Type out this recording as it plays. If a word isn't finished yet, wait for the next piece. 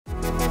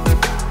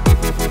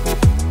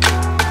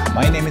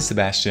My name is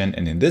Sebastian,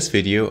 and in this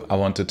video I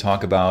want to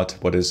talk about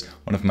what is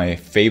one of my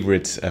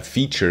favorite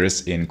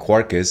features in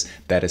Quarkus,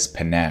 that is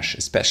Panache,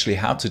 especially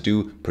how to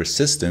do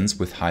persistence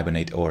with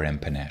Hibernate ORM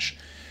Panache.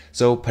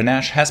 So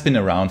Panache has been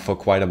around for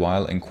quite a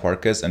while in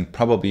Quarkus, and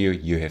probably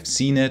you have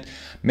seen it.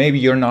 Maybe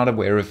you're not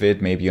aware of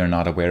it, maybe you're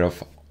not aware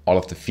of all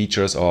of the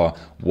features or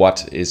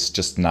what is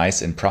just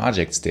nice in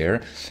projects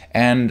there.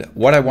 And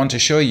what I want to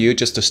show you,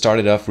 just to start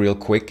it off real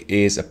quick,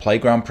 is a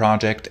playground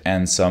project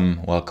and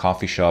some, well,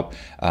 coffee shop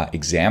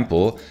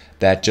example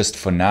that just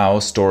for now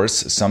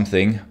stores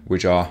something,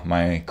 which are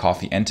my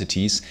coffee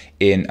entities,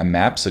 in a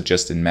map, so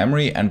just in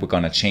memory, and we're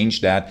gonna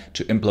change that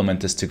to implement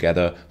this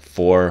together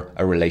for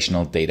a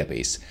relational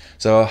database.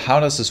 So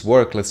how does this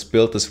work? Let's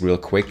build this real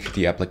quick.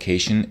 The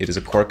application, it is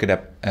a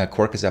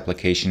Quarkus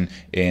application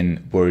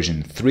in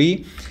version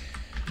 3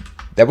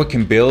 that we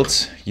can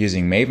build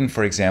using Maven,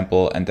 for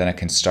example, and then I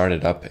can start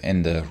it up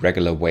in the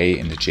regular way,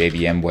 in the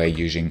JVM way,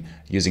 using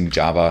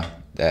Java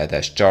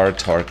 -jar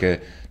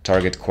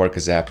target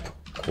Quarkus app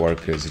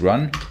Quarkus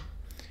run,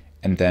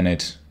 and then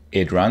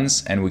it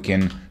runs, and we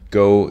can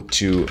go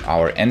to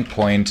our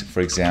endpoint,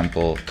 for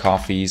example,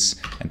 coffees,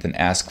 and then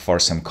ask for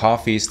some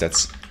coffees.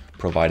 That's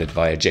provided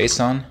via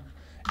JSON,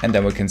 and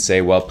then we can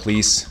say, well,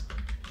 please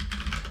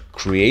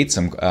create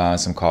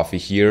some coffee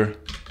here.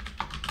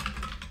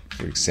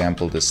 For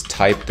example, this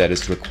type that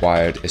is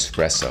required,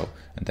 espresso,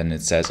 and then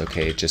it says,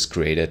 okay, it just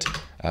created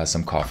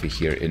some coffee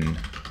here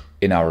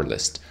in our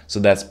list. So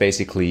that's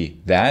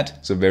basically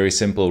that. So very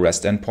simple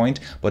REST endpoint,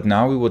 but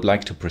now we would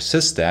like to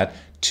persist that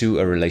to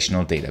a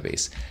relational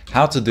database.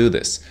 How to do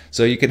this?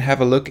 So you can have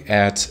a look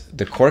at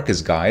the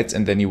Quarkus guides,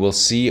 and then you will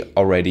see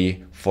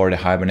already for the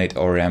Hibernate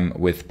ORM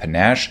with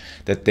Panache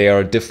that there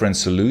are different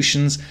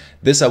solutions.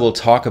 This I will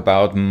talk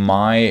about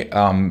my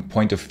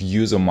point of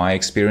view or my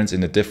experience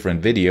in a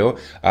different video.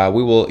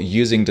 We will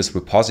using this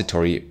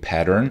repository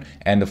pattern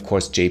and of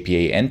course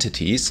JPA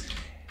entities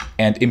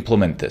and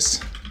implement this.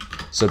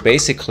 So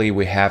basically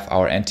we have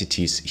our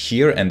entities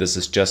here, and this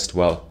is just,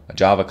 well, a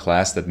Java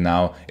class that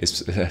now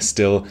is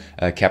still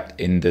kept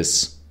in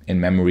this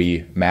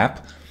in-memory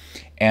map.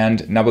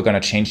 And now we're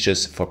going to change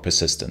this for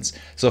persistence.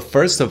 So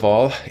first of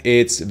all,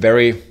 it's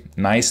very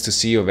nice to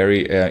see, or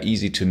very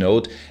easy to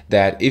note,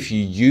 that if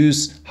you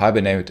use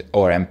Hibernate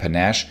ORM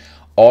Panache,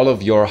 all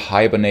of your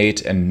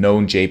Hibernate and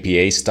known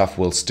JPA stuff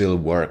will still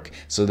work.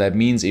 So that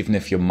means even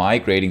if you're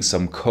migrating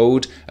some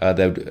code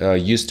that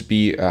used to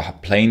be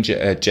plain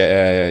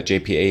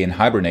JPA and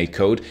Hibernate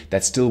code,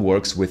 that still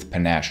works with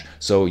Panache.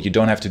 So you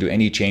don't have to do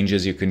any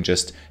changes. You can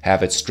just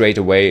have it straight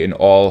away in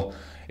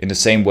the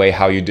same way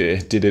how you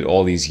did it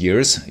all these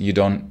years. You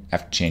don't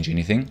have to change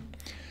anything.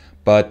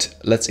 But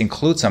let's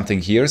include something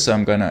here. So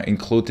I'm gonna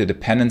include the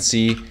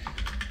dependency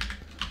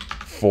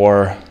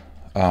for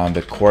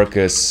the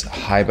Quarkus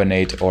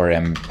Hibernate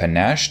ORM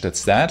Panache,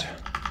 that's that,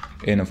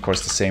 in of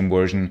course the same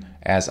version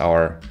as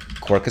our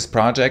Quarkus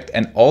project.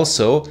 And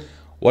also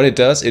what it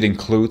does, it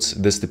includes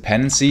this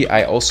dependency.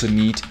 I also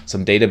need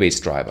some database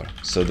driver.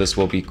 So this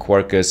will be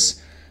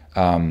Quarkus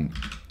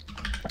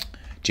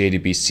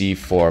JDBC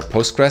for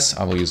Postgres.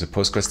 I will use a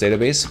Postgres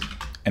database,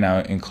 and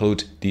I'll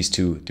include these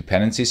two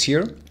dependencies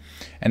here.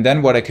 And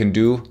then what I can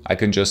do, I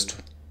can just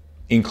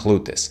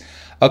include this.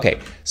 Okay,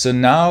 so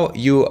now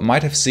you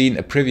might have seen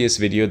a previous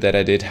video that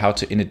I did how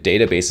to init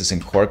databases in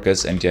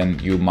Quarkus, and then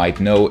you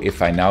might know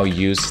if I now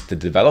use the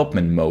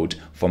development mode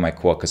for my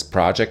Quarkus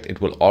project,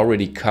 it will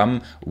already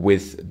come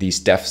with these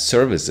dev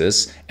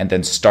services and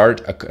then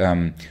start a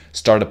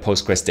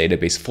Postgres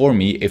database for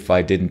me if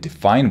I didn't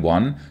define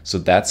one. So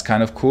that's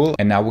kind of cool.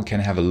 And now we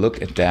can have a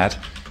look at that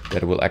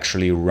will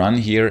actually run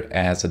here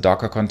as a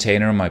Docker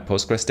container. My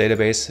Postgres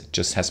database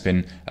just has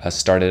been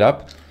started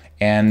up.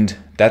 And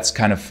that's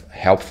kind of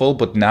helpful,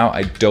 but now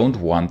I don't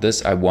want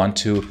this. I want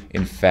to,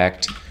 in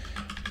fact,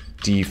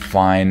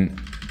 define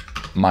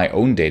my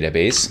own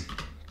database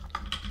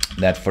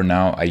that for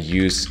now I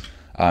use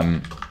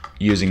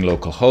using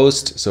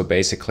localhost. So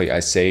basically I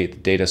say the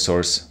data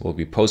source will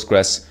be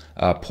Postgres,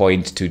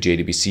 point to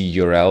JDBC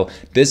URL.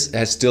 This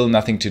has still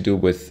nothing to do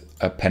with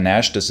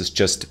Panache. This is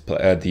just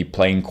the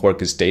plain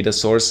Quarkus data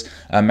source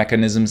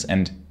mechanisms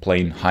and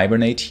plain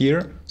Hibernate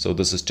here. So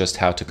this is just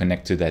how to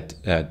connect to that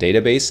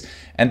database.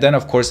 And then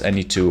of course I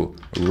need to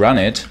run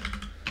it.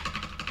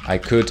 I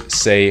could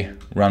say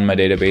run my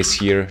database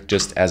here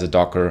just as a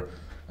Docker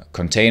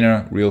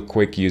container real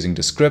quick using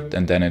the script,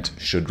 and then it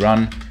should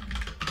run.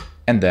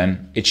 And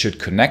then it should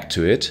connect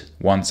to it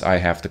once I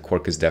have the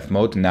Quarkus dev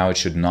mode. Now it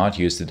should not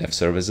use the dev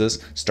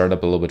services, start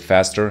up a little bit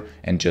faster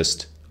and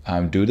just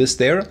do this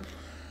there.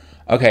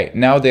 Okay,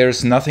 now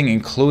there's nothing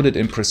included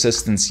in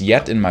persistence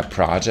yet in my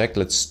project.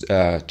 Let's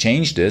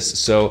change this.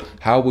 So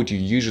how would you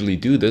usually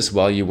do this?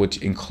 Well, you would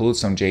include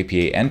some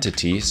JPA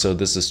entity. So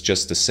this is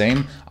just the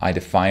same. I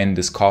define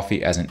this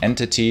coffee as an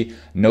entity.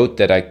 Note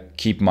that I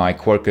keep my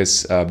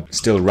Quarkus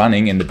still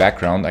running in the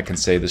background. I can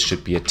say this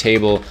should be a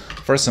table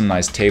for some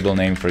nice table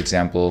name, for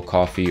example,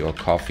 coffee or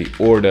coffee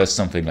order,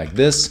 something like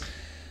this.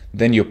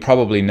 Then you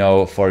probably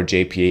know for a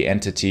JPA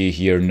entity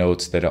here,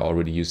 note that I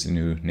already used a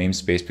new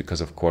namespace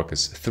because of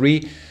Quarkus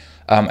 3.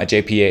 A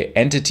JPA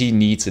entity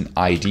needs an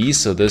ID,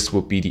 so this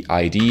would be the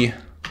ID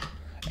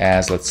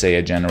as, let's say,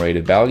 a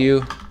generated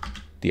value.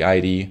 The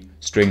ID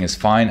string is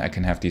fine. I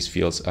can have these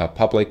fields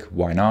public,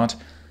 why not?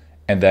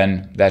 And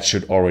then that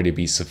should already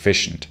be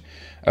sufficient.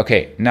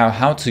 Okay, now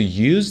how to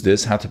use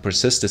this, how to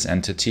persist this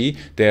entity,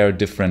 there are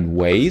different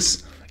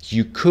ways.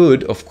 You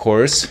could, of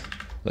course,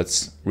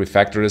 let's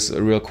refactor this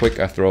real quick.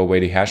 I throw away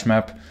the hash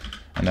map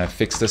and I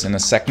fix this in a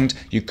second.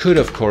 You could,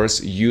 of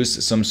course,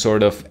 use some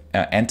sort of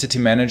entity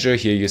manager.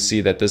 Here you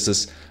see that this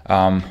is,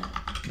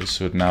 this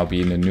would now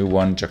be in the new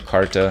one,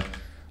 Jakarta.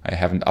 I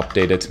haven't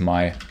updated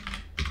my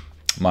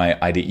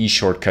IDE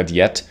shortcut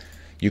yet.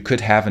 You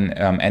could have an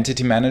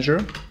entity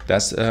manager.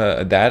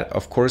 That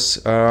of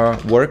course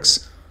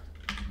works.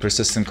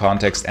 Persistent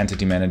context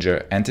entity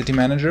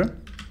manager.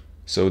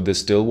 So this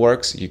still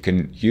works. You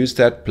can use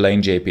that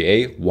plain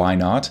JPA. Why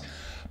not?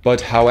 But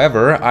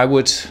however, I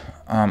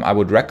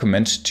would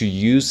recommend to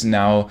use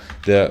now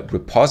the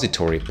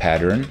repository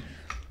pattern,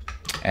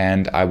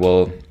 and I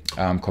will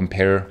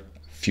compare a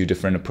few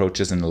different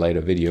approaches in a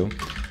later video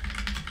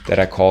that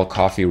I call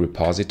coffee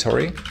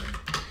repository.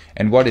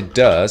 And what it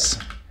does,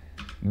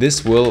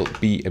 this will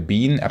be a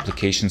bean,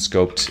 application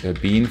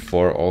scoped bean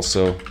for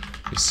also,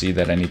 you see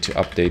that I need to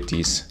update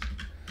these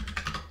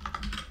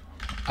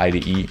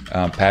IDE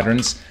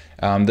patterns.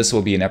 This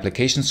will be an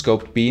application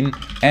scoped bean,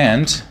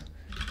 and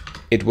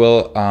it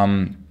will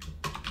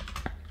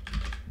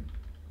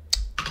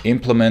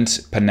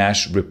implement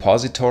Panache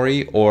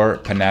repository or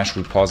Panache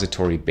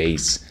repository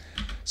base.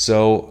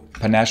 So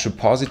Panache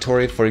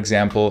repository, for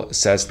example,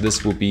 says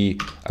this will be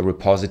a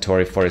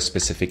repository for a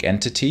specific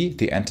entity.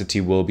 The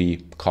entity will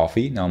be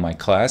coffee, now my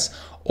class,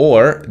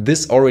 or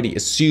this already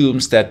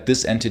assumes that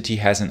this entity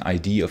has an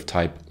ID of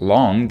type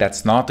long.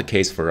 That's not the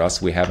case for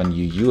us. We have an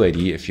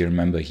UUID, if you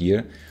remember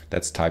here,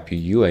 that's type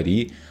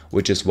UUID,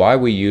 which is why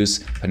we use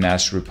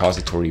Panache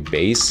repository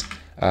base,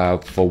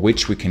 for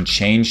which we can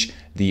change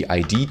the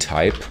ID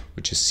type,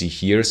 which you see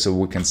here. So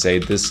we can say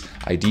this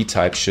ID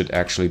type should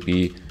actually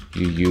be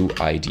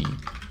UUID.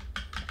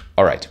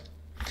 All right,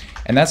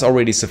 and that's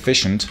already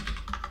sufficient.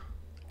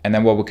 And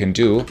then what we can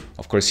do,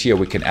 of course, here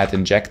we can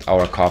inject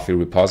our coffee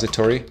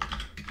repository.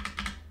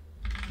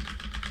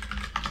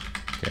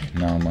 Okay,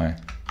 now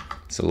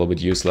it's a little bit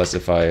useless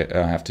if I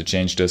have to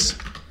change this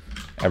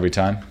every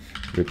time.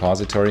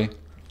 Repository,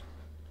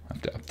 I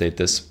have to update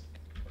this.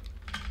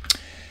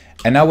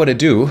 And now what I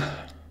do,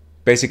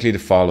 basically the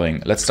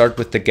following. Let's start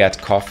with the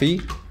get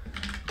coffee.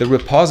 The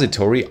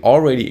repository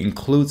already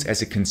includes,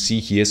 as you can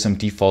see here, some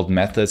default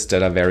methods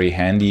that are very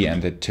handy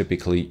and that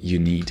typically you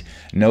need.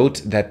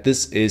 Note that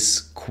this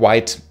is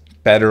quite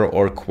better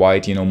or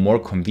quite, more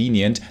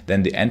convenient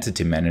than the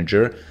entity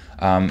manager,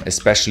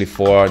 especially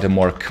for the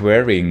more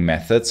querying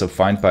methods. So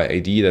find by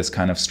ID, that's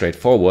kind of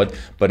straightforward,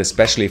 but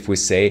especially if we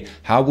say,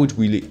 how would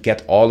we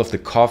get all of the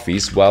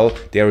coffees? Well,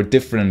 there are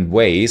different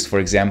ways. For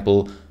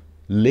example,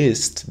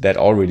 list that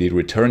already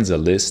returns a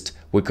list.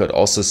 We could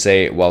also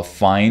say, well,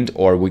 find,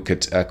 or we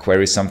could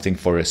query something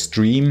for a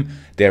stream.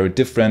 There are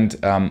different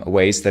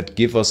ways that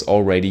give us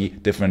already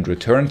different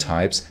return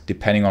types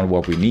depending on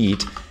what we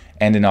need.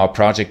 And in our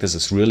project, this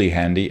is really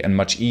handy and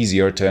much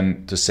easier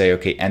to say,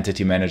 okay,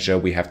 entity manager,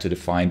 we have to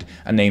define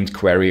a named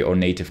query or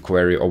native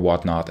query or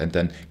whatnot, and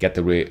then get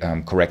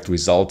the correct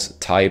result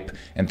type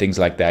and things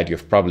like that.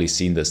 You've probably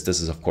seen this. This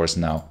is, of course,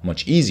 now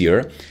much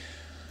easier.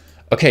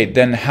 Okay,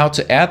 then how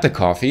to add the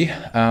coffee.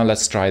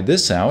 Let's try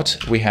this out.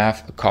 We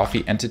have a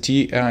coffee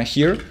entity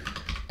here,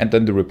 and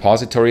then the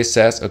repository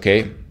says,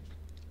 okay,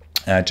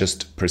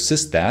 just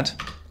persist that.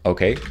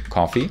 Okay,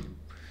 coffee.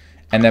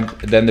 And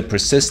then the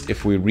persist,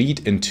 if we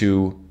read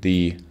into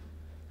the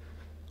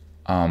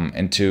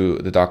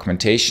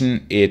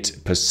documentation, it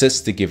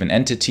persists the given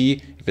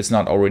entity if it's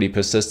not already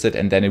persisted,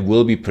 and then it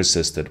will be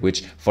persisted,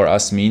 which for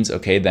us means,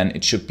 okay, then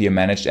it should be a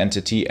managed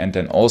entity, and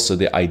then also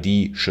the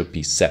ID should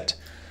be set.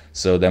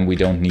 So then we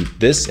don't need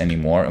this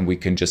anymore, and we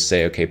can just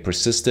say, okay,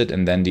 persisted,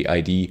 and then the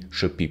ID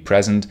should be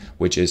present,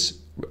 which is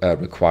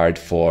required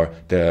for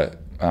the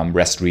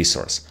REST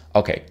resource.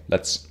 Okay,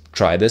 let's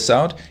try this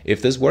out.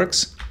 If this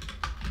works,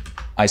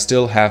 I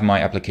still have my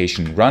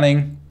application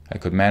running. I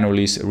could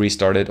manually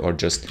restart it or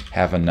just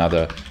have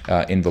another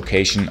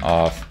invocation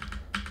of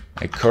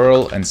a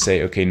curl and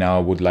say, okay, now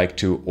I would like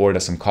to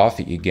order some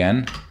coffee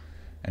again.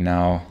 And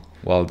now,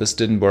 well, this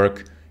didn't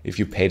work. If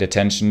you paid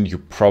attention, you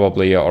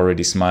probably are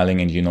already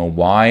smiling and you know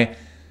why.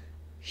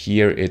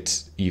 Here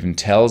it even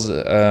tells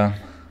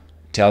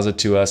it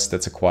to us.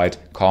 That's a quite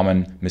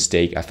common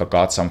mistake. I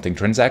forgot something.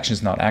 Transaction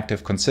is not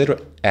active. Consider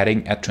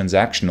adding add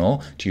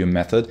transactional to your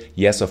method.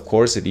 Yes, of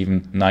course, it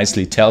even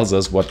nicely tells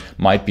us what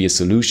might be a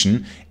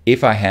solution.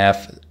 If I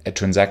have a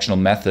transactional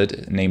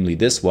method, namely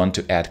this one,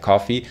 to add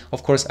coffee,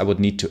 of course, I would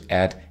need to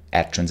add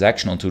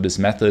transactional to this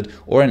method,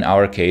 or in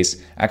our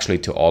case, actually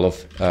to all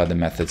of the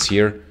methods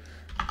here.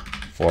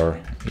 For,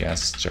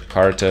 yes,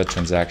 Jakarta,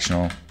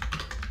 transactional,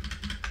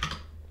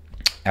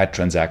 add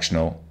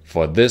transactional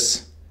for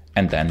this,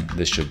 and then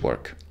this should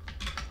work.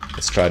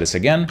 Let's try this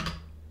again.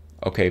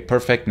 Okay,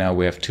 perfect. Now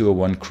we have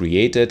 201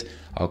 created.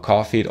 Our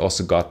coffee, it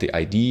also got the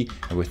ID.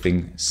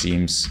 Everything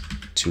seems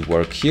to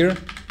work here.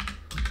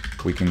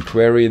 We can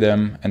query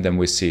them and then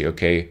we see,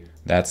 okay,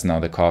 that's now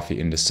the coffee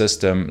in the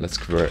system. Let's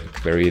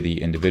query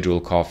the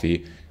individual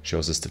coffee.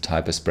 Shows us the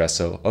type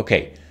espresso.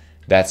 Okay,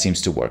 that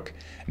seems to work.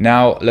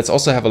 Now let's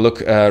also have a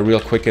look real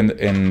quick in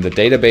the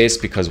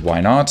database, because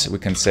why not? We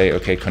can say,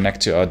 okay,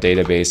 connect to our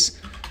database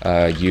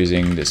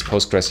using this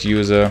Postgres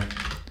user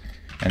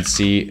and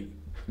see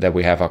that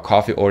we have our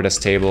coffee orders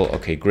table.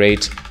 Okay,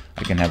 great.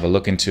 I can have a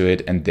look into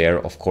it, and there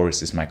of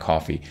course is my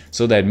coffee.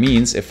 So that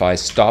means if I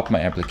stop my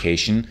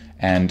application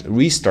and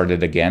restart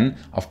it again,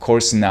 of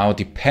course now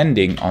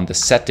depending on the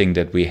setting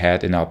that we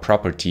had in our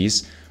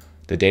properties,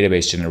 the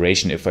database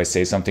generation, if I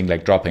say something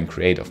like drop and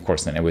create, of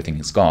course then everything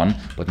is gone,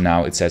 but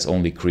now it says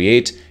only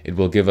create. It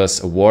will give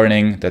us a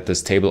warning that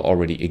this table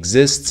already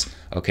exists.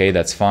 Okay,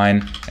 that's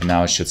fine, and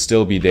now it should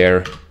still be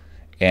there,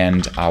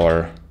 and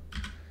our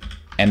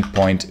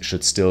endpoint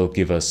should still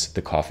give us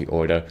the coffee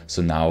order.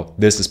 So now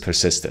this is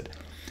persisted.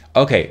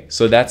 Okay,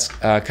 so that's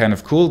kind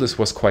of cool. This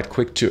was quite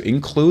quick to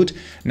include.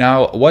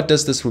 Now, what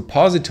does this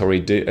repository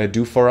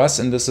do for us?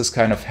 And this is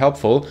kind of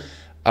helpful.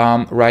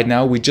 Right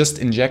now, we just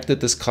injected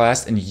this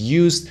class and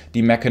used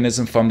the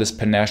mechanism from this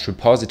Panache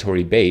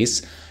repository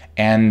base.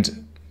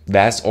 And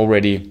that's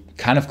already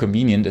kind of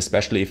convenient,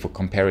 especially if we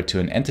compare it to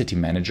an entity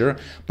manager.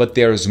 But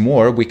there's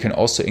more. We can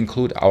also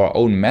include our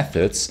own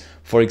methods.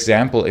 For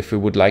example, if we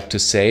would like to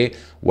say,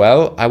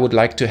 well, I would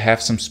like to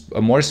have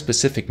a more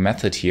specific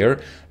method here,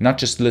 not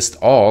just list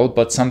all,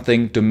 but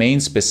something domain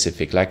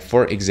specific, like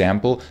for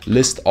example,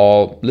 list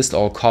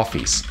all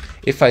coffees.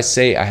 If I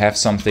say I have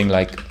something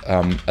like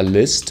a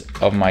list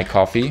of my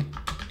coffee,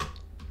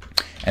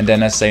 and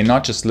then I say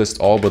not just list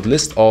all, but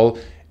list all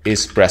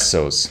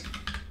espressos,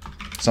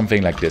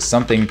 something like this,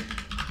 something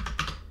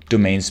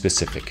domain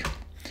specific.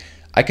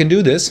 I can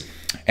do this,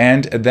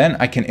 and then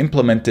I can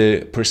implement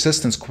the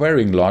persistence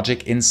querying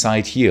logic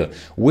inside here,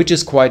 which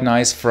is quite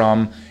nice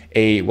from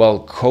a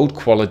code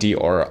quality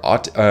or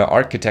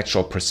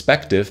architectural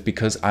perspective,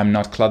 because I'm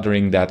not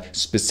cluttering that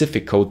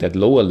specific code, that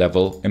lower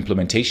level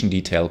implementation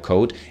detail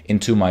code,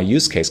 into my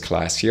use case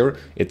class here.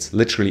 It's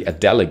literally a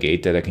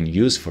delegate that I can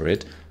use for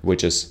it,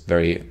 which is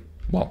very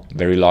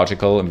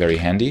logical and very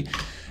handy.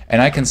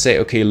 And I can say,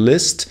 okay,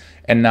 list.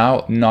 And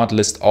now not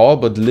list all,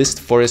 but list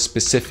for a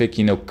specific,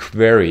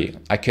 query.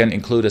 I can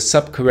include a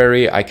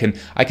subquery. I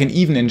can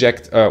even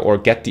inject or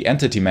get the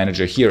entity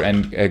manager here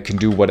and can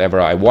do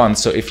whatever I want.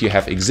 So if you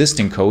have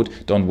existing code,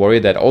 don't worry,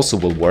 that also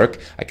will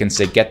work. I can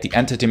say get the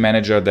entity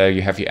manager. There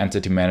you have your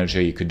entity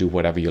manager. You could do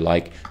whatever you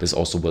like. This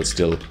also will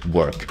still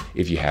work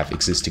if you have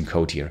existing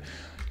code here.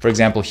 For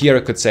example, here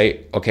I could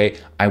say, okay,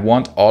 I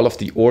want all of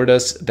the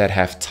orders that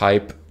have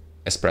type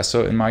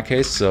espresso in my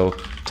case, so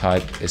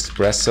type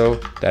espresso.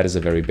 That is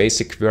a very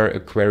basic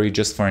query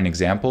just for an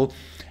example.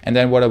 And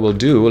then what I will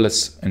do,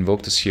 let's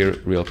invoke this here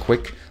real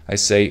quick. I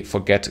say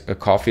forget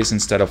coffees,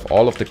 instead of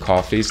all of the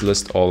coffees,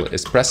 list all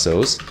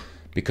espressos,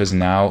 because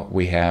now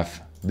we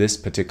have this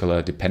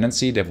particular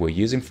dependency that we're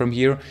using from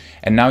here.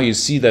 And now you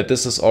see that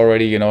this is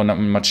already, not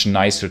much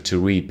nicer to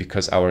read,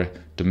 because our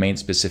domain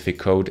specific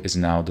code is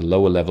now, the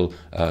lower level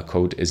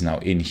code is now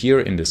in here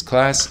in this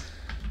class.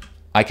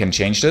 I can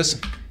change this.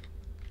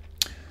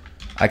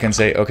 I can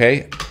say,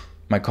 okay,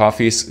 my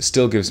coffees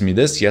still gives me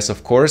this. Yes,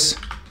 of course.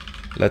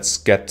 Let's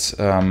get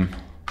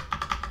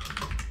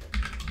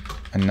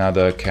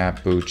another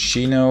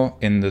cappuccino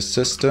in the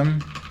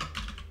system.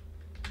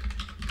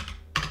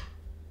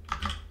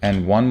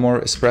 And one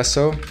more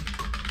espresso,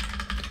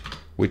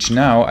 which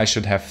now I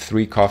should have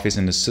 3 coffees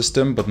in the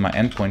system, but my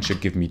endpoint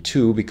should give me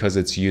 2 because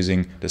it's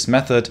using this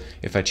method.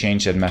 If I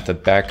change that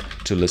method back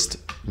to list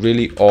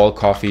really all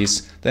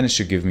coffees, then it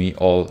should give me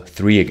all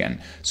 3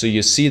 again. So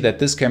you see that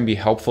this can be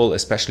helpful,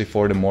 especially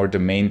for the more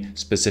domain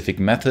specific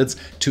methods,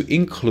 to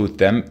include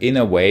them in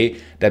a way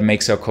that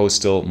makes our code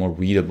still more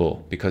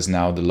readable, because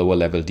now the lower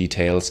level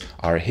details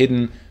are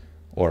hidden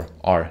or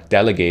are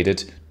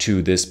delegated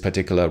to this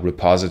particular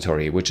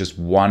repository, which is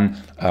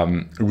one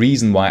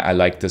reason why I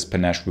like this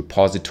Panache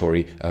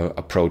repository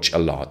approach a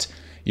lot.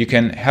 You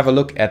can have a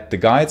look at the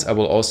guides. I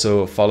will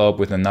also follow up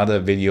with another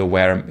video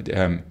where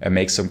I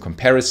make some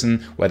comparison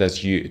whether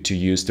to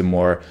use the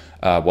more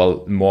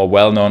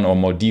well-known or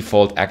more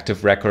default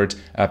active record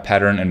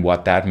pattern and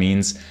what that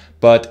means.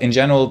 But in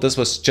general, this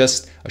was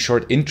just a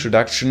short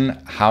introduction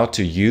how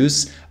to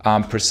use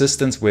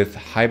persistence with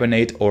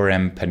Hibernate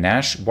ORM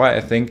Panache, why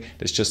I think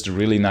it's just a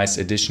really nice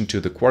addition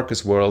to the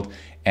Quarkus world,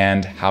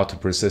 and how to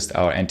persist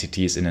our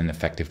entities in an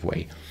effective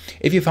way.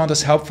 If you found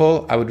this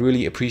helpful, I would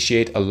really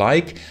appreciate a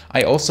like.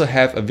 I also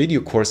have a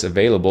video course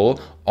available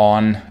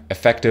on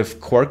effective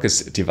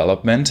Quarkus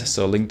development,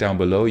 so link down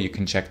below, you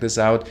can check this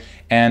out.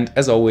 And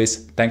as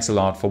always, thanks a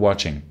lot for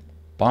watching.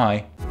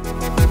 Bye.